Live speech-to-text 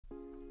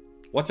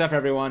What's up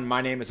everyone,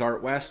 my name is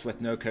Art West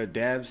with No Code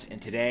Devs,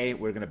 and today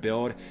we're going to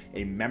build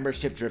a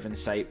membership driven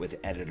site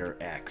with Editor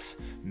X.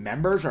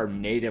 Members are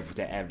native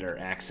to Editor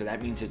X, so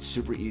that means it's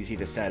super easy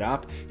to set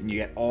up and you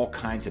get all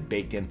kinds of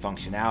baked in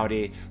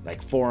functionality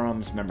like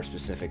forums, member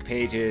specific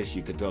pages.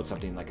 You could build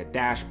something like a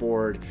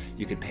dashboard,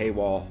 you could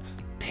paywall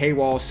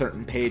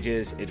certain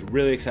pages. It's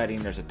really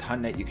exciting. There's a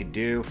ton that you could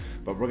do,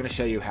 but we're going to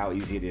show you how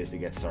easy it is to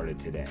get started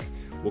today.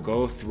 We'll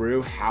go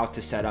through how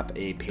to set up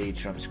a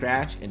page from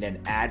scratch and then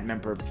add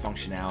member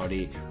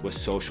functionality with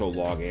social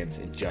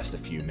logins in just a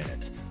few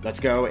minutes. Let's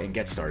go and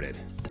get started.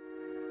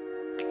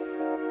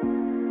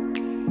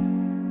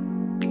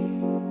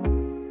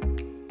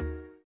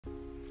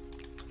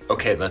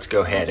 Okay, let's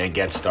go ahead and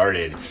get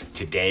started.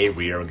 Today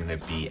we are going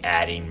to be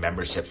adding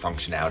membership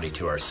functionality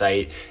to our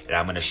site, and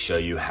I'm going to show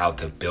you how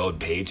to build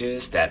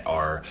pages that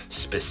are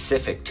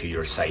specific to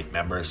your site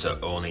members, so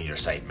only your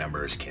site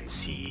members can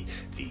see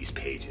these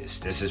pages.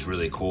 This is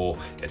really cool.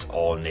 It's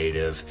all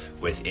native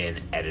within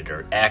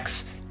Editor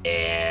X,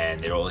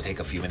 and it'll only take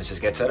a few minutes to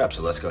get set up.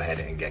 So let's go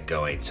ahead and get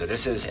going. So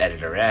this is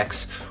Editor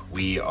X.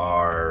 We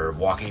are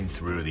walking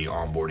through the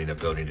onboarding of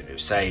building a new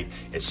site.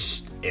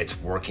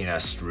 It's working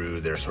us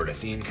through their sort of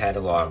theme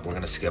catalog. We're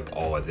gonna skip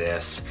all of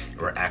this.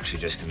 We're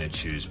actually just gonna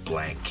choose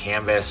blank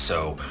canvas.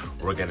 So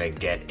we're gonna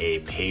get a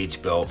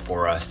page built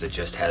for us that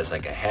just has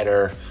like a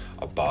header,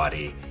 a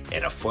body,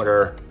 and a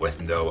footer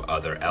with no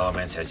other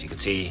elements. As you can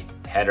see,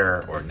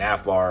 header or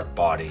navbar,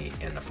 body,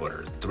 and the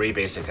footer. 3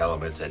 basic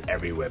elements that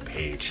every web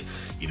page,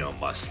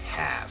 must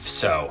have.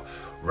 So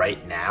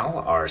right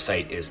now, our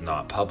site is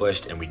not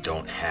published and we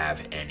don't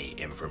have any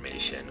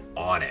information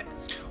on it.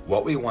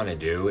 What we want to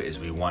do is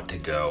we want to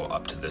go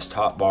up to this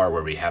top bar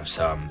where we have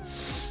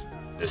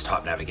this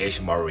top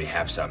navigation bar where we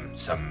have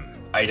some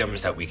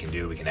items that we can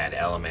do. We can add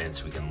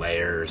elements, we can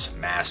layers,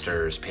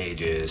 masters,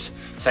 pages,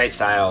 site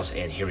styles,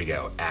 and here we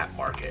go, app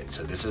market.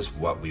 So this is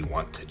what we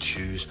want to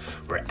choose.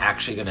 We're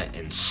actually gonna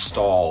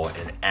install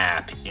an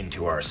app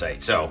into our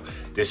site. So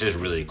this is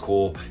really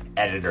cool.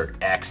 Editor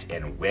X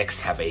and Wix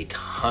have a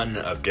ton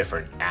of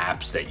different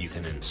apps that you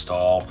can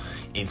install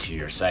into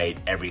your site.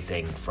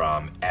 Everything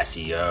from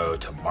SEO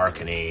to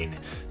marketing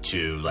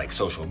to like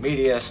social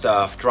media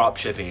stuff, drop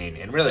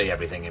shipping, and really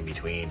everything in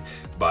between.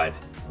 But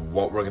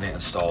what we're going to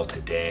install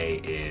today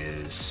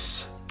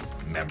is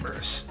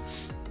members.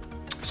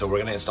 So we're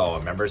going to install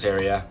a members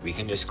area. We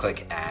can just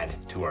click add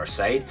to our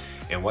site.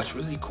 And what's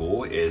really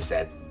cool is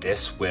that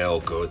this will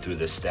go through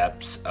the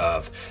steps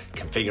of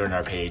configuring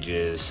our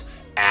pages,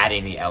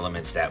 adding the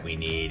elements that we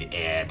need,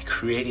 and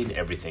creating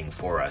everything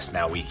for us.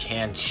 Now we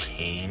can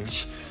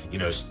change,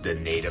 the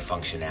native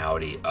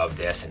functionality of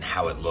this and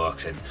how it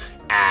looks, and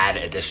add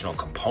additional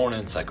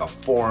components like a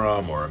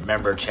forum or a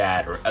member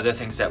chat or other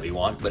things that we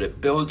want, but it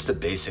builds the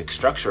basic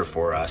structure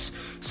for us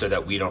so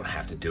that we don't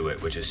have to do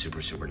it, which is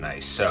super, super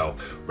nice. So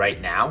right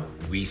now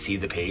we see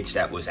the page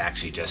that was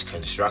actually just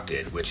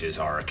constructed, which is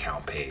our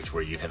account page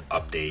where you can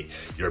update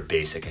your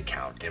basic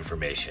account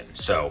information.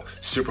 So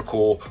super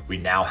cool. We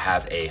now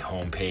have a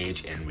home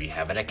page and we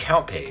have an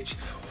account page.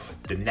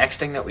 The next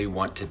thing that we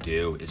want to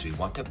do is we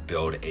want to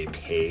build a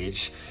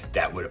page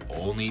that would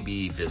only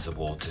be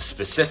visible to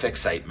specific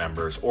site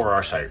members or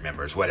our site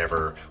members,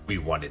 whatever we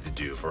wanted to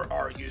do for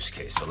our use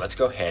case. So let's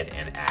go ahead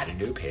and add a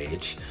new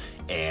page,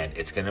 and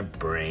it's gonna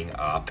bring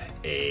up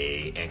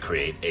and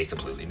create a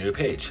completely new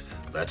page.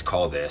 Let's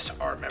call this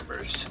our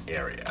members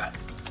area.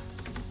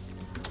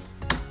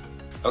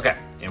 Okay,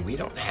 and we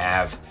don't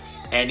have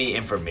any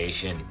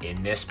information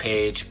in this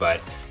page,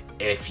 but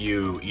if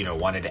you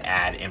wanted to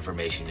add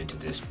information into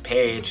this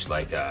page,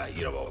 like a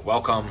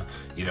welcome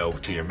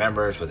to your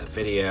members with a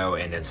video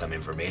and then some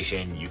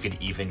information, you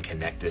could even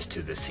connect this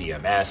to the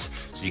CMS,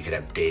 so you could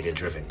have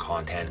data-driven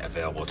content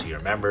available to your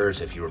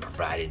members if you were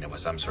providing them with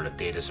some sort of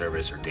data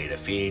service or data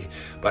feed.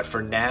 But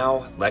for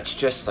now, let's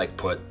just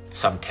put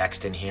some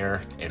text in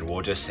here, and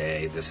we'll just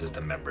say this is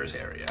the members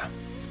area.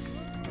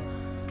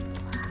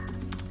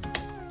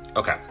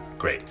 Okay,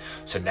 great.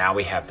 So now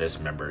we have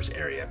this members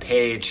area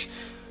page.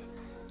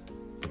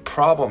 The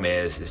problem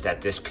is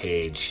that this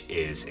page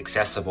is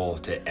accessible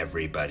to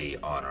everybody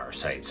on our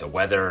site. So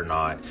whether or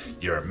not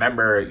you're a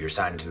member, you're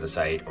signed into the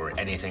site, or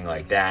anything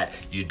like that,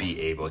 you'd be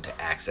able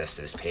to access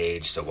this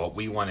page. So what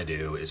we want to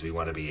do is we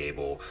want to be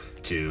able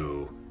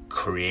to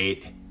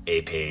create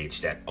a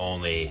page that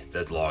only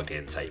the logged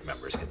in site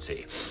members can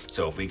see.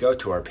 So if we go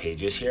to our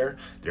pages here,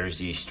 there's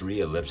these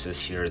 3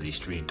 ellipses here, these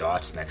 3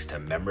 dots next to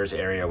members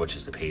area, which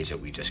is the page that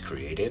we just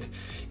created.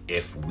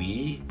 If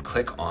we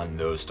click on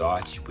those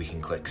dots, we can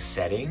click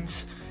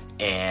settings,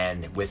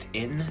 and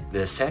within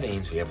the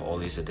settings, we have all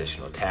these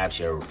additional tabs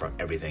here, from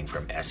everything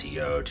from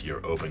SEO to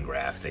your open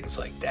graph, things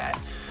like that.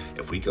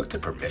 If we go to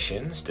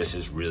permissions, this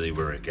is really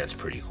where it gets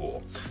pretty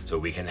cool. So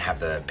we can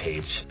have the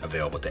page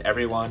available to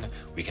everyone,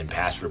 we can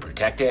password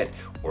protect it,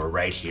 or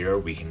right here,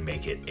 we can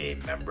make it a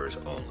members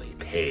only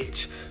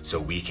page. So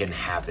we can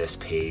have this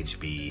page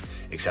be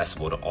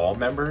accessible to all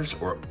members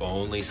or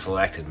only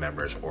selected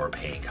members or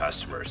paying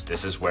customers.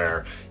 This is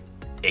where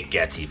it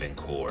gets even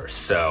cooler.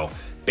 So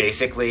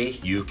basically,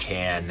 you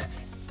can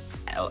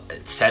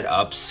set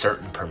up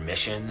certain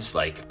permissions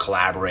like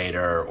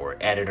collaborator or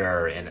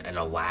editor and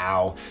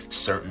allow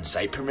certain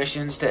site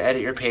permissions to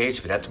edit your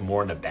page, but that's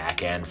more in the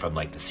back end from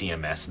like the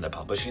CMS and the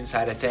publishing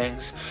side of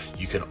things.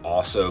 You can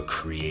also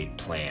create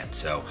plans.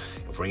 So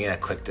if we're gonna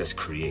click this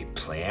create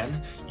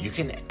plan, you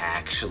can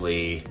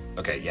actually,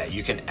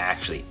 you can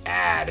actually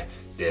add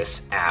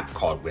this app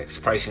called Wix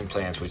Pricing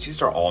Plans, which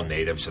these are all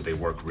native, so they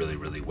work really,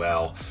 really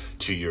well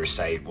to your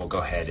site. We'll go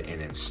ahead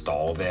and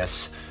install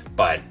this.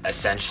 But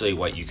essentially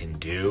what you can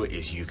do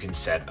is you can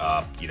set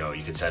up,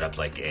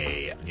 like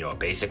a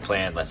basic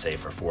plan, let's say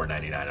for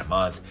 $4.99 a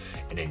month,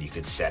 and then you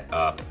could set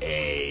up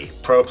a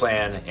pro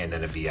plan and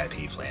then a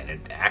VIP plan.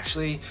 And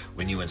actually,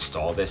 when you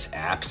install this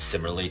app,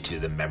 similarly to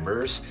the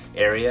members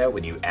area,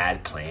 when you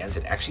add plans,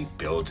 it actually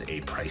builds a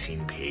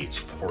pricing page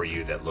for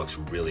you that looks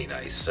really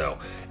nice. So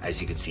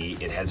as you can see,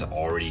 it has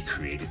already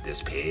created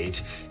this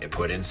page. It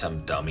put in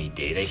some dummy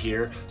data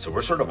here. So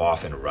we're sort of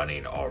off and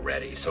running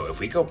already. So if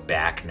we go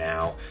back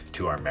now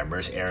to our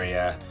members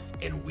area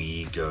and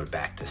we go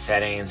back to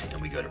settings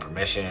and we go to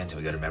permissions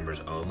and we go to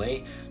members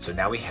only. So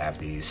now we have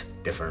these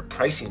different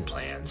pricing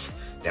plans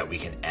that we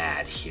can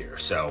add here.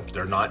 So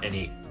there are not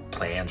any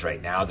plans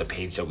right now. The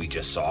page that we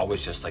just saw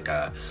was just like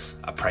a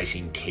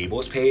pricing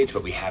tables page,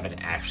 but we haven't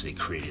actually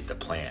created the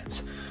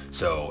plans.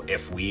 So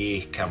if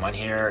we come on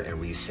here and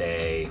we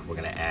say we're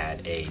gonna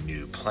add a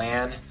new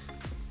plan,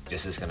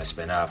 this is gonna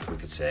spin up. We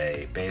could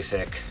say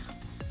basic.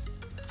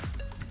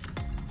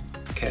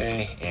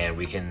 Okay, and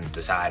we can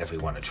decide if we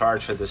want to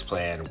charge for this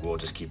plan. We'll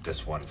just keep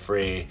this one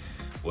free.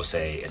 We'll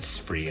say it's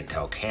free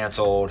until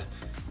canceled,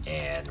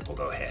 and we'll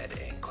go ahead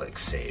and click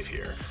save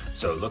here.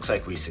 So it looks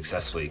like we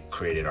successfully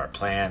created our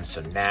plan.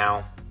 So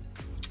now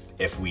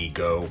if we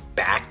go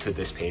back to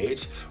this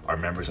page, our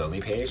members only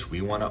page,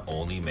 we want to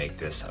only make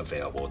this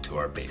available to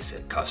our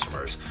basic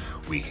customers.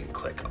 We can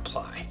click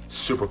apply.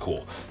 Super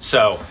cool.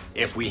 So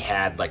if we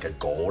had like a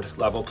gold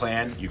level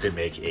plan, you could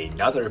make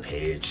another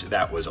page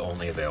that was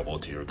only available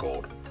to your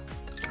gold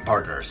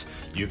partners.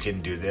 You can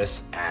do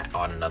this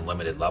on an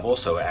unlimited level.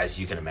 So as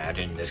you can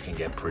imagine, this can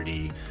get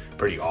pretty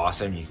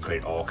awesome. You can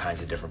create all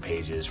kinds of different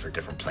pages for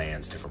different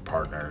plans, different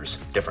partners,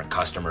 different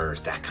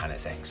customers, that kind of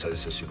thing. So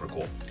this is super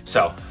cool.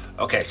 So,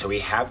 okay, so we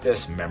have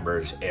this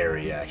members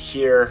area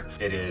here.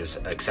 It is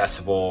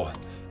accessible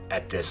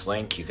at this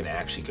link. You can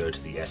actually go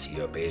to the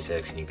SEO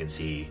basics and you can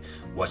see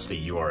what's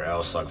the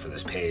URL slug for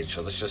this page.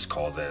 So let's just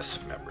call this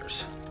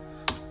members.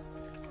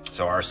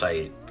 So our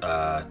site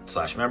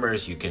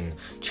 /members, you can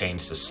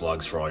change the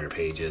slugs for all your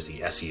pages. The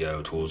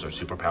SEO tools are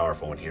super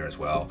powerful in here as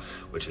well,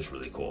 which is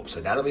really cool. So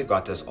now that we've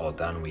got this all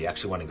done, we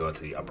actually want to go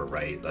to the upper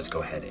right. Let's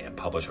go ahead and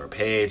publish our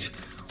page.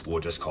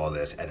 We'll just call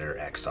this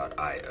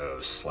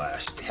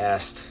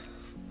editorx.io/test.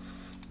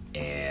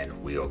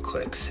 And we'll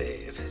click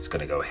save. It's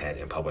gonna go ahead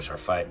and publish our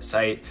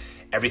site.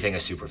 Everything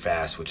is super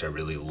fast, which I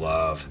really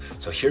love.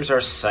 So here's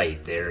our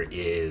site. There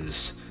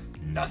is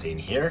nothing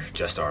here,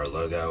 just our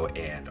logo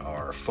and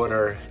our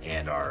footer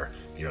and our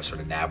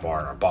sort of nav bar,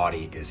 and our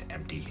body is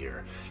empty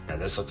here. Now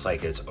this looks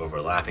like it's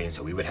overlapping,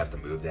 so we would have to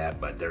move that,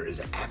 but there is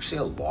actually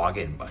a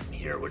login button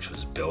here, which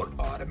was built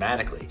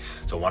automatically.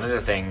 So one of the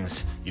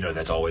things,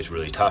 that's always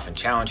really tough and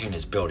challenging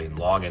is building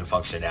login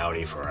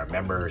functionality for our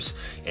members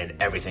and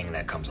everything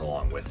that comes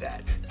along with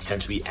that.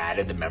 Since we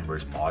added the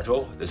members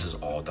module, this is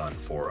all done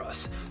for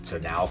us. So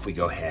now if we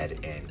go ahead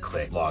and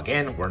click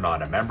login, we're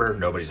not a member,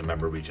 nobody's a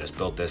member, we just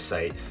built this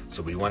site.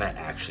 So we wanna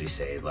actually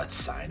say, let's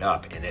sign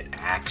up. And it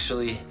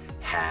actually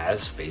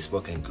has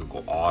Facebook and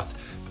Google Auth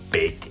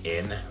baked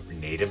in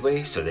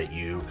natively so that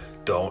you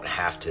don't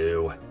have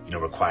to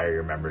require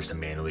your members to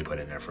manually put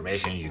in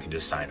information. You can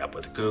just sign up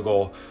with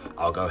Google.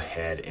 I'll go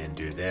ahead and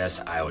do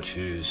this. I will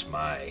choose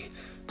my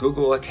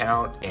Google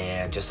account,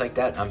 and just like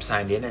that, I'm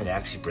signed in and it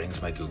actually brings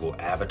my Google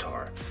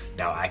avatar.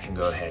 Now I can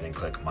go ahead and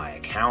click my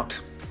account,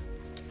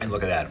 and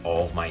look at that,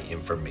 all of my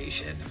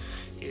information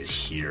is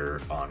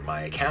here on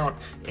my account,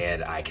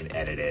 and I can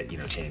edit it,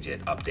 change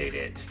it, update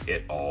it.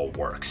 It all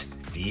works.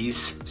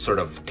 These sort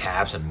of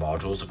tabs and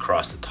modules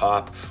across the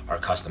top are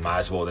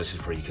customizable. This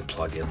is where you can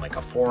plug in like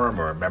a forum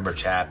or a member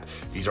chat.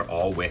 These are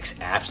all Wix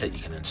apps that you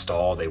can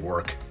install. They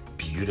work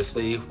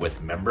beautifully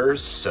with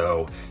members.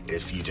 So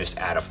if you just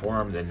add a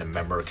forum, then the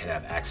member can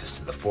have access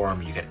to the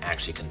forum. You can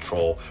actually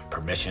control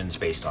permissions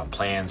based on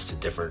plans to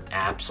different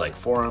apps like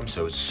forums.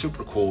 So it's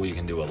super cool. You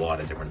can do a lot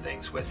of different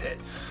things with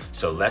it.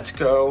 So let's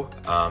go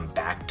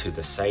back to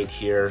the site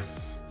here.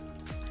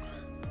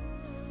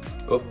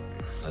 Oh,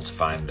 let's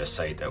find the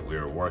site that we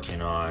were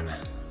working on.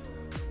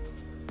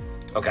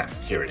 Okay,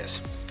 here it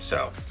is.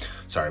 So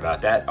sorry about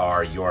that.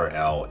 Our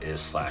URL is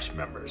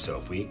 /members. So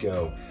if we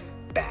go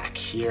back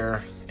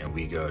here and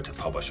we go to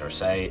publish our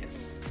site,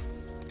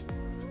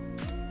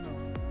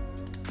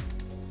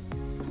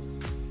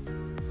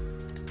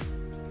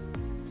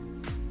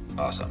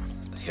 awesome.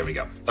 Here we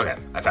go. Okay,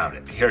 I found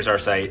it. Here's our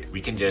site.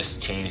 We can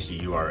just change the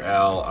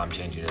URL. I'm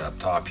changing it up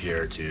top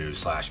here to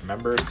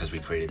 /members because we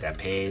created that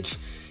page.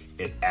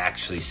 It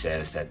actually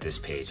says that this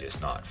page is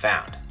not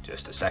found.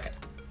 Just a second.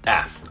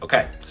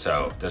 Okay,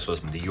 so this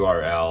was the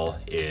URL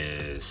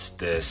is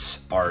this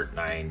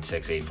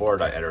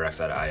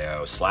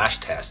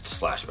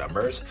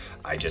art9684.editors.io/test/members.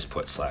 I just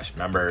put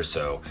 /members,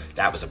 so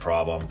that was a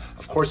problem.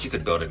 Of course, you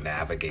could build a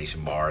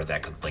navigation bar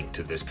that could link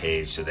to this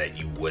page so that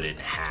you wouldn't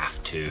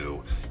have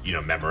to,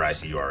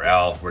 memorize the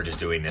URL. We're just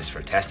doing this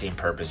for testing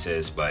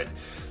purposes, but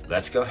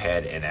let's go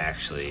ahead and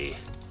actually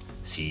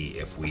see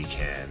if we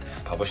can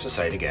publish the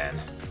site again.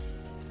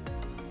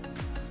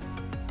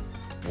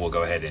 We'll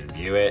go ahead and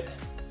view it.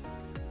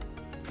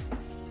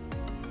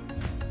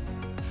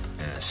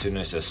 And as soon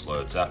as this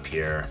loads up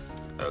here,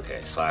 okay,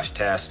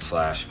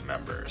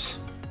 /test/members.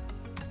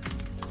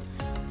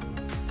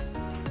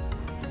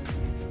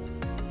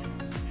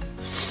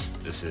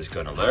 This is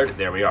going to load.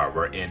 There we are.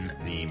 We're in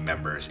the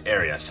members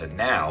area. So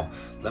now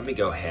let me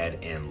go ahead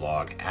and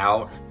log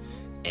out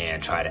and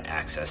try to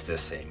access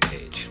this same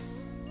page.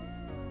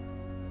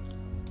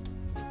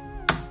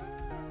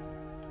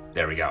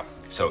 There we go.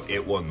 So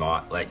it will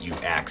not let you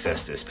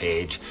access this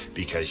page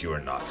because you are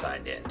not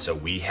signed in. So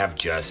we have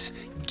just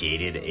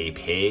gated a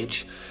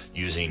page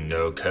using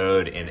no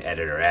code in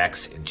Editor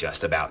X in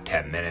just about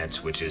 10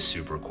 minutes, which is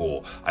super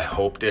cool. I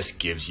hope this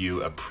gives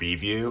you a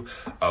preview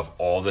of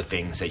all the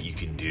things that you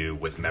can do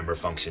with member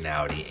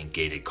functionality and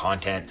gated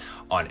content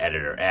on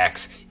Editor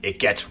X. It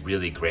gets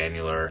really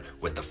granular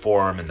with the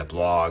forum and the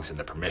blogs and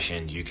the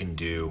permissions. You can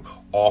do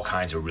all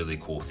kinds of really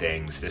cool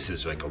things. This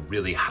is like a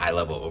really high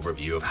level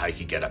overview of how you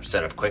can get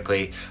set up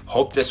quickly.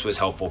 Hope this was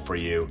helpful for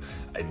you.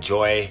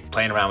 Enjoy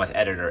playing around with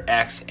Editor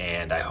X,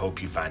 and I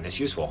hope you find this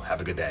useful.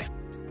 Have a good day.